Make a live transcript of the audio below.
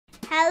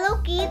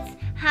Hello kids,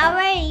 how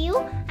are you?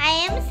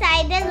 I am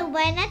Saida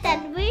Lubaina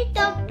Tanvir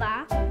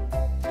Toppa.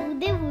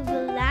 Today we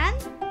will learn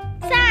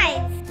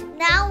science.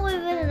 Now we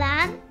will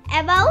learn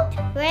about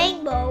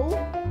rainbow.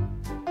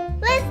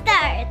 Let's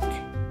start.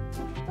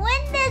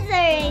 When does a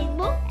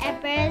rainbow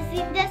appears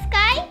in the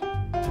sky?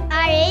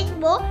 A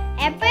rainbow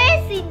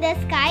appears in the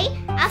sky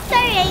after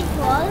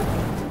rainfall.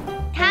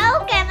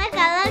 How can the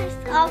colors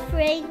of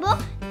rainbow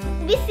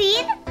be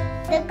seen?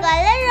 The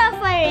color of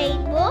a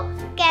rainbow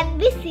can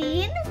be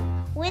seen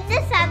when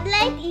the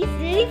sunlight is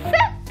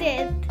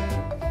reflected.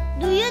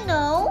 Do you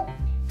know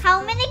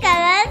how many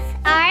colors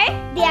are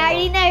there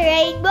in a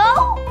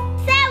rainbow?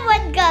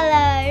 7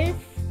 colors.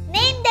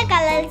 Name the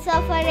colors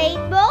of a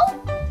rainbow.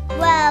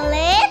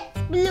 Violet,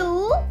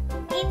 blue,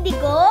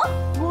 indigo,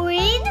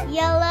 green,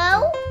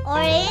 yellow,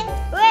 orange,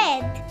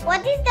 red.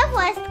 What is the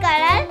first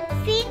color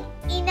seen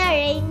in a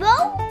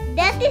rainbow?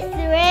 That is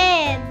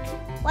red.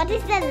 What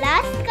is the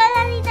last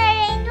color in a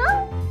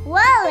rainbow?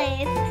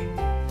 Violet.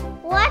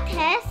 What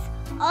has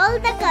all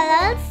the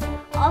colors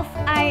of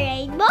a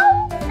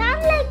rainbow?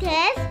 Sunlight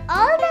has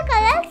all the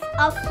colors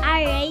of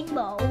a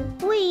rainbow.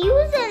 We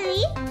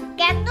usually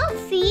cannot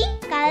see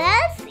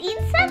colors in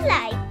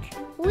sunlight.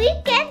 We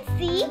can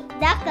see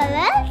the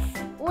colors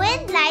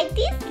when light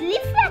is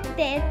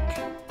reflected.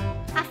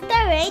 After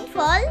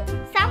rainfall,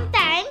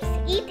 sometimes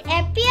it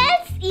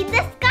appears in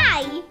the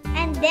sky,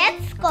 and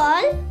that's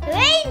called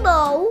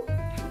rainbow.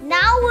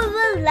 Now we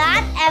will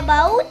learn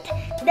about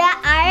the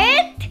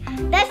earth,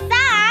 the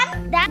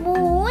sun, the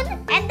moon,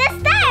 and the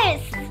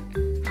stars.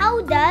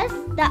 How does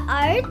the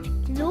earth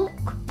look?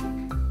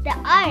 The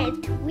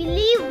earth we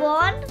live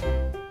on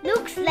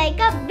looks like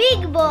a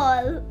big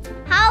ball.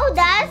 How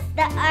does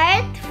the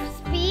earth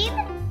spin?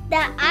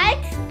 The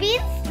earth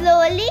spins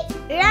slowly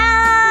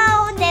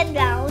round and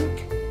round.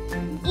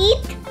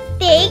 It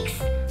takes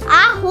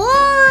a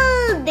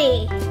whole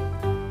day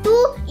to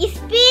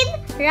spin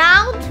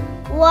round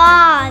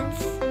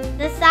once.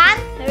 The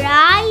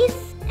sunrise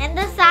and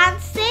the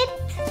sunset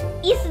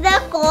is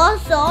the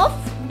cause of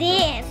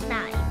day and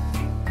night.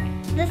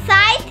 The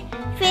side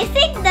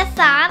facing the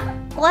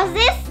sun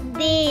causes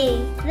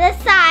day. The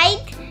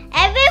side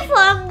away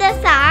from the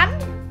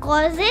sun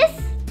causes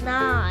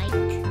night.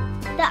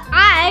 The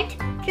earth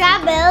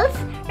travels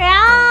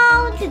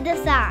round the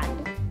sun.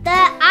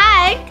 The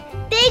earth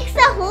takes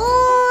a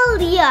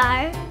whole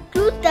year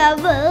to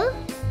travel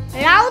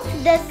round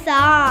the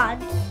sun.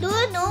 Do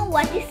you know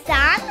what is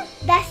sun?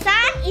 The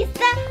sun is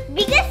the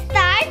biggest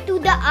star to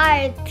the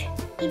earth.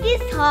 It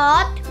is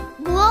hot,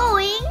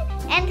 glowing,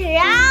 and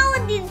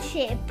round in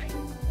shape.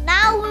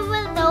 Now we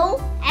will know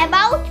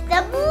about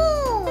the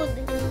moon.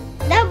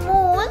 The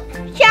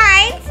moon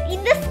shines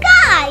in the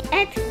sky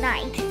at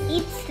night.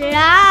 It's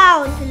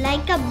round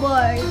like a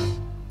bird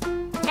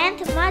and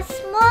much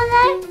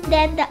smaller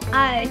than the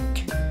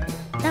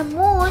earth. The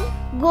moon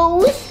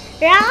goes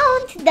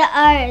round the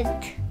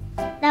earth.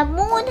 The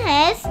moon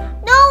has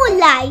no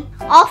light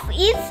of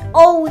its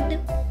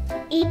own.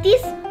 It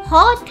is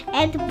hot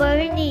and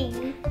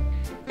burning.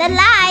 The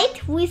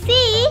light we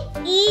see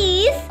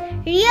is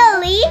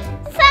really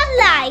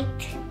sunlight.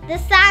 The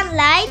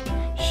sunlight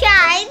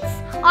shines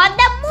on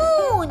the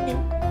moon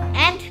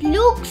and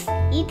looks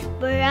it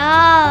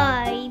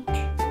bright.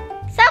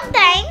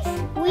 Sometimes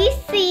we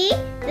see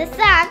the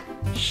sun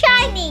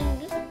shining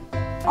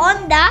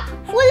on the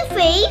full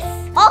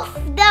face of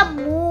the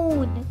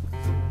moon.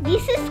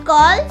 This is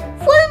called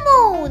full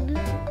moon.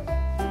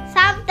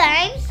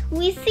 Sometimes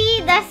we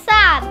see the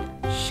sun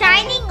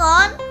shining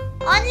on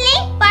only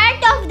part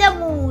of the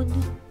moon.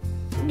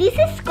 This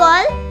is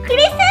called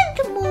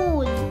crescent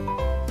moon.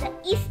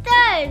 The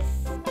stars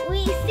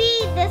we see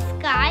the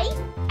sky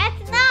at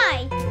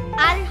night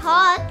are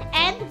hot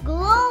and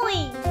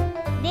glowing.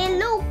 They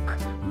look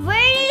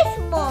very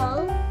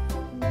small,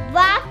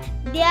 but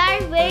they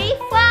are very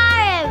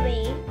far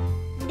away.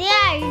 They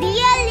are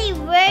really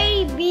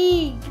very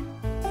big.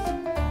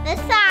 The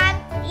sun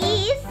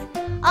is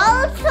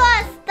also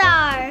a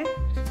star.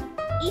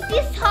 It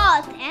is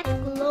hot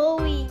and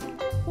glowing.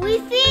 We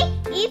see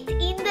it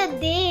in the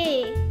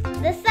day.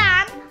 The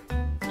sun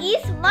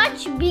is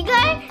much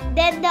bigger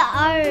than the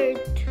earth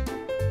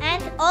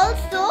and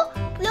also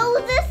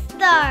closest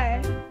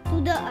star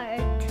to the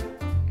earth.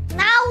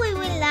 Now we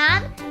will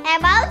learn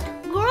about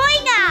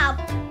growing up.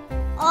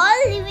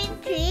 All living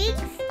things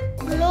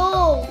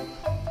grow.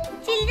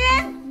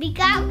 Children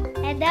become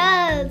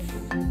adults.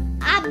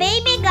 A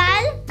baby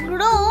girl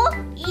grows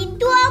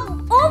into a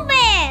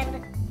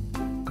woman.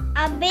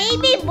 A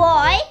baby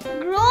boy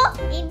grows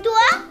into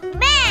a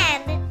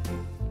man.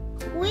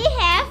 We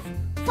have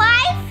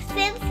 5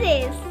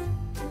 senses.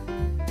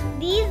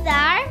 These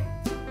are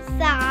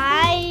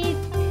sight,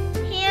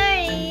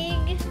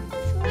 hearing,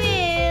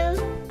 smell,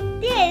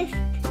 taste,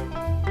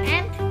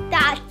 and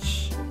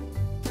touch.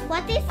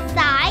 What is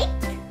sight?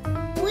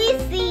 We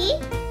see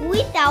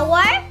with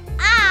our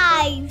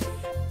eyes.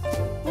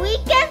 We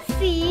can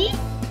see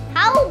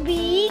how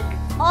big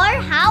or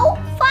how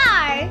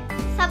far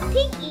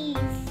something is.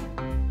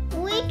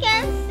 We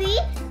can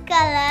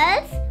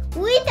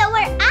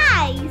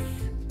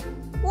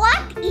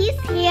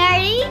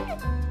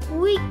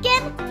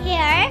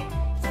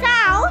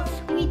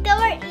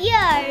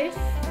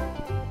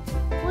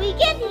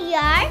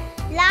hear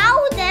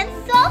loud and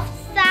soft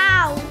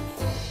sounds.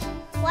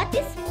 What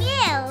is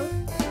smell?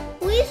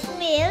 We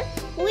smell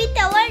with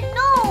our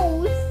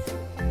nose.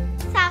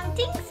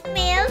 Something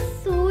smells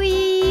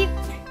sweet.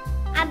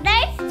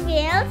 Other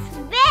smells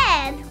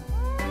bad.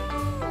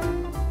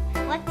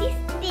 What is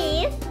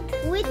taste?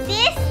 We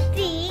taste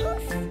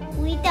things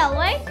with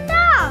our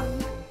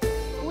tongue.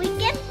 We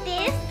can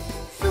taste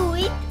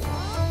sweet,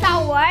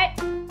 sour,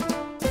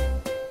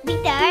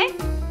 bitter,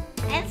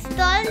 and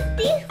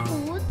salty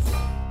foods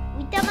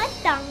with our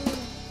tongue.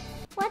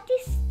 What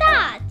is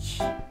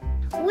touch?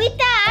 We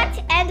touch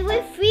and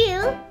we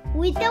feel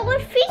with our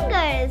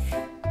fingers.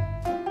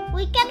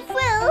 We can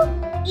feel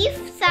if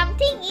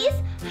something is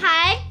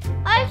hard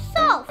or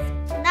soft.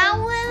 Now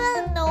we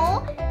will know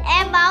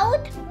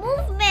about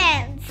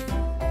movements.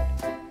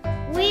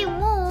 We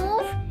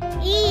move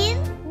in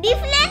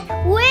different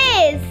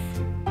ways.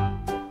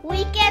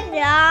 We can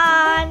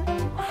run,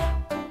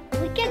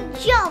 we can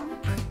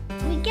jump,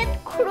 we can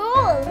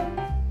crawl,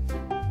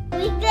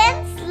 we can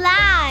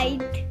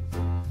slide,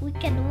 we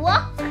can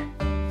walk,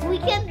 we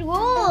can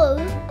roll,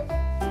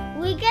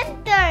 we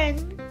can turn.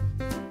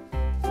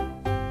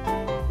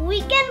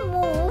 We can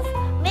move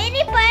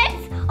many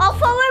parts of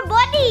our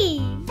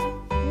body.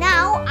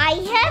 Now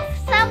I have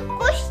some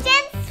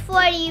questions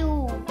for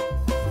you.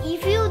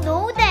 If you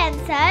know the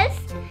answers,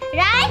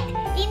 write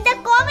in the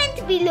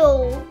comment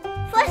below.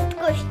 First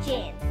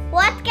question.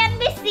 What can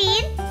be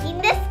seen in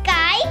the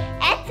sky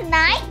at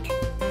night?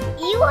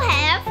 You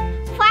have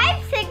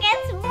 5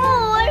 seconds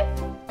more.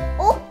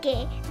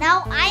 Okay,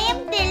 now I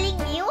am telling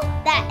you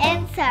the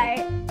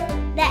answer.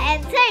 The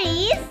answer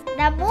is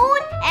the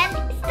moon and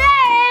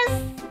stars.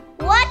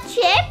 What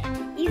shape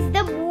is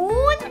the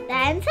moon? The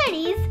answer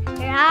is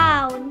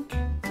round.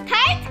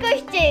 Third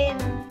question.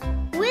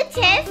 Which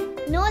has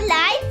no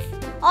lights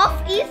of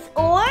its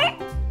own?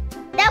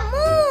 The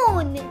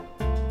moon.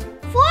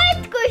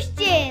 Fourth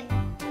question.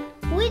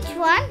 Which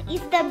one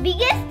is the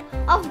biggest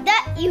of the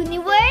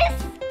universe?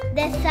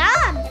 The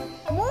sun,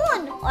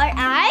 moon or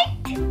earth?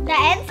 The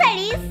answer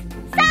is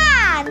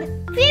sun.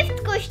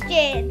 Fifth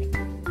question.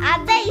 Are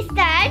the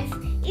stars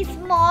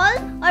small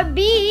or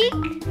big?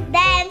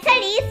 The answer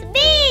is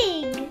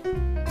big.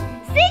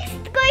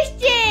 Sixth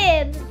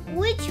question.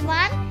 Which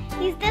one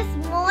is the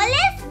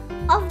smallest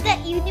of the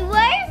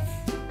universe?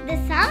 The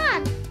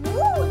sun,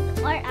 moon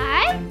or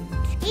earth?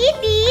 It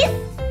is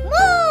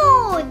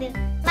moon.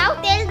 Now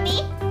tell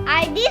me,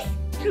 are these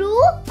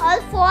true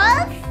or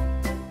false?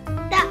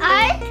 The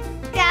earth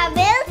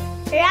travels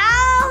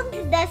round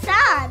the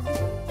sun.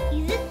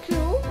 Is it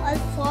true or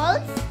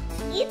false?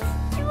 It's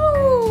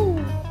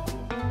true.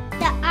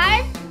 The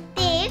earth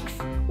takes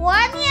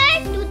 1 year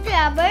to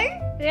travel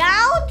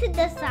round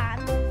the sun.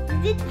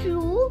 Is it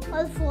true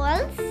or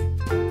false?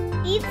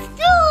 It's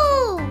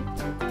true.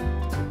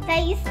 The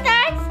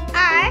stars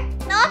are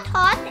not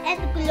hot and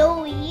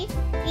glowy.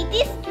 It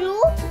is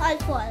true or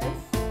false?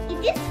 It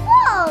is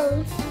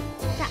false.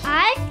 The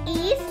earth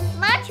is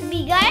much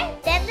bigger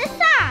than the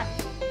sun.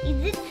 Is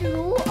it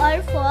true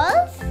or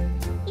false?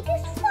 It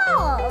is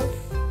false.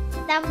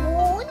 The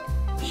moon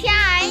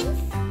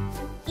shines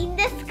in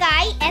the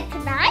sky at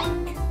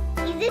night.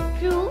 Is it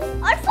true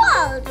or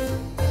false?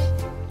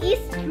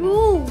 It's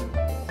true.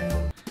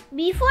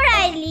 Before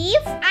I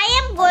leave, I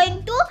am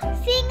going to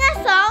sing a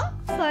song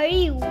for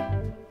you.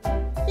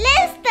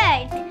 Let's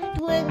start.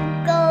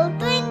 Twinkle,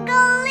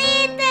 twinkle,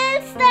 little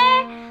star,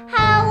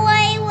 how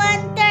I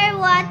wonder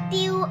what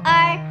you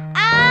are.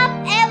 Up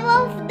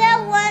above the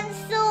one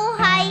so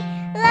high,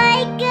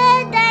 like a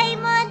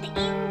diamond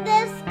in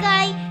the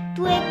sky.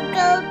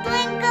 Twinkle,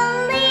 twinkle,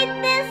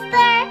 little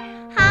star,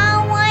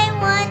 how I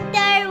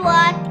wonder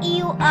what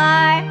you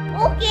are.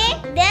 Okay,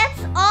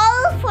 that's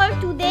all for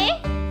today.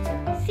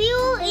 See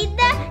you in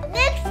the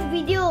next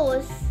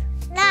videos.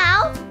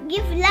 Now,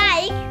 give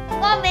like,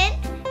 comment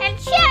and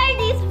share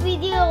this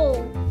video.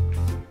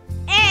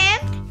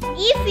 And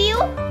if you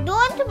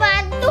don't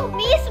want to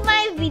miss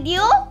my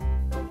video,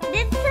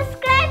 then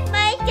subscribe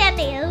my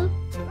channel.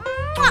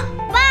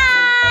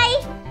 Bye!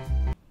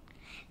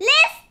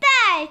 Let's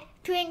start!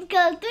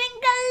 Twinkle,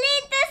 twinkle,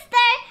 little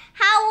star,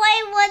 how I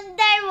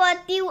wonder what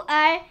you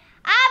are.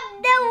 Up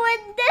the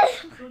window.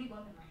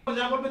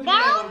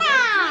 গাও না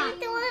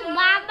তোমার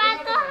বাবা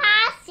তো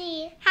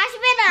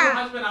হাসবে না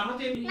না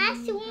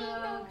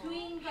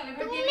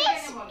তুমি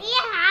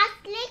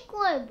হাসলে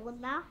করবো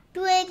না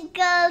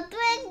Twinkle,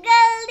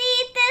 twinkle,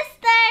 little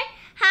star,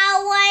 how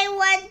I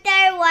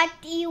wonder what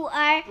you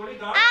are.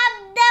 Up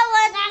the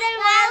wonder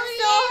world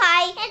so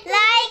high,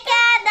 like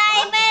a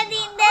diamond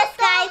in the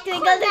sky.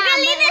 Twinkle, twinkle,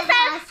 little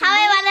star, how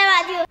I wonder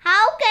what you are.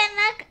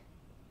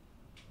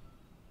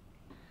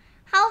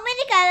 How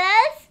many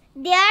colors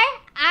there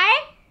are?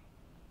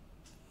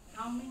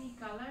 How many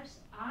colors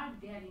are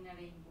there in a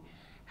rainbow?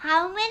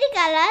 How many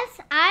colors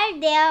are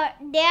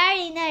there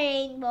in a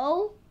rainbow?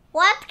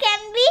 What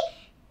can be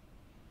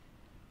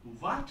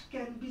What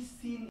can be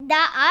seen?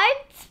 The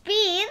earth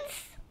spins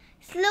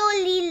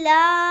slowly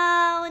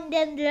round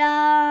and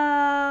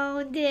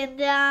round and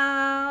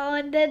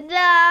round and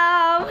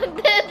round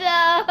and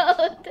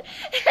round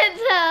and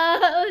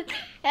round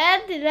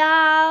and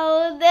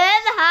round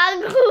and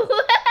Hagu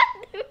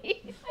and me.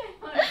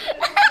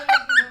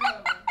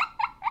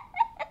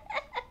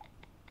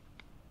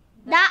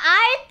 The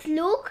earth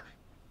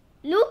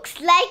looks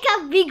like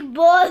a big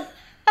ball.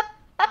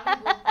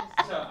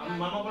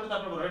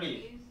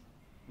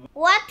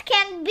 What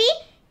can be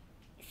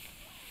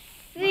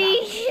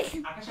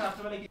seen?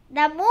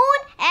 The moon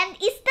and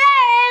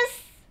stars.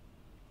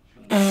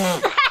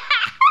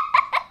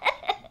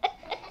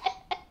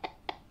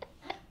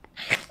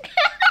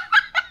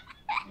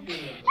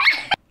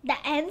 The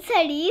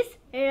answer is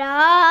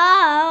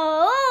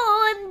round.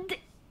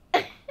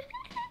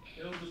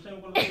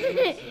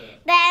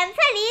 The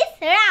answer is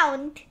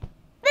round.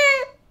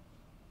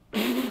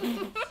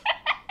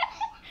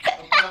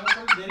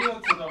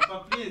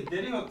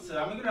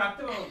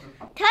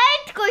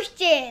 Third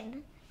question.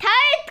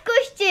 Third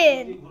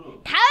question.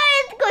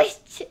 Third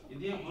question.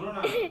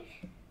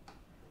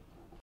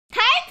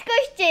 Third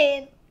question.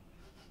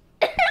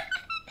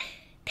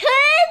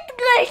 Third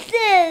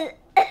question.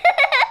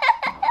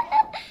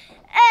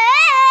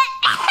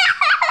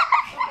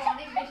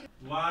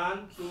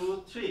 1,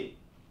 2, 3.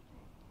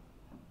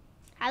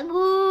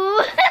 Hagu.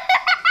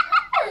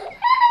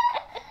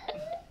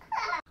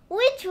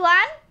 Which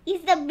one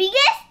is the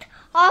biggest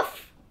of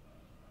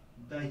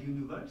The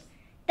universe.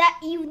 the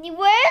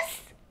universe?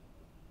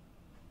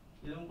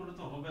 এরকম করে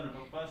তো হবে না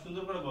টপ্পা,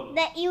 সুন্দর করে বলো।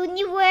 The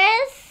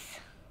universe.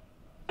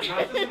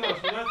 নাচতে থাকো,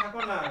 সময় থাকো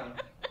না।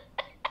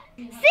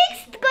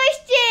 Sixth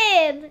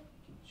question.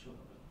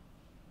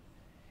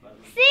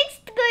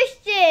 Sixth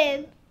question.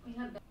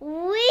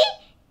 We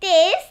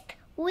taste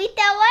with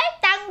our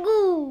tongue.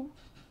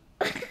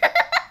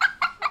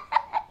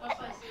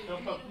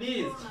 Toppa,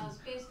 please.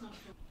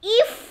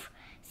 If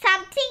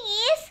something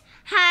is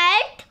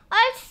hard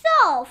or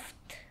soft.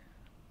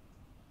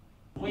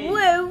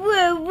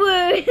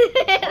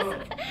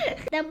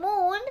 The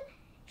moon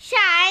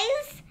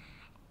shines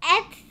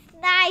at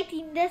night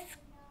in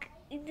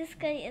the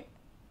sky.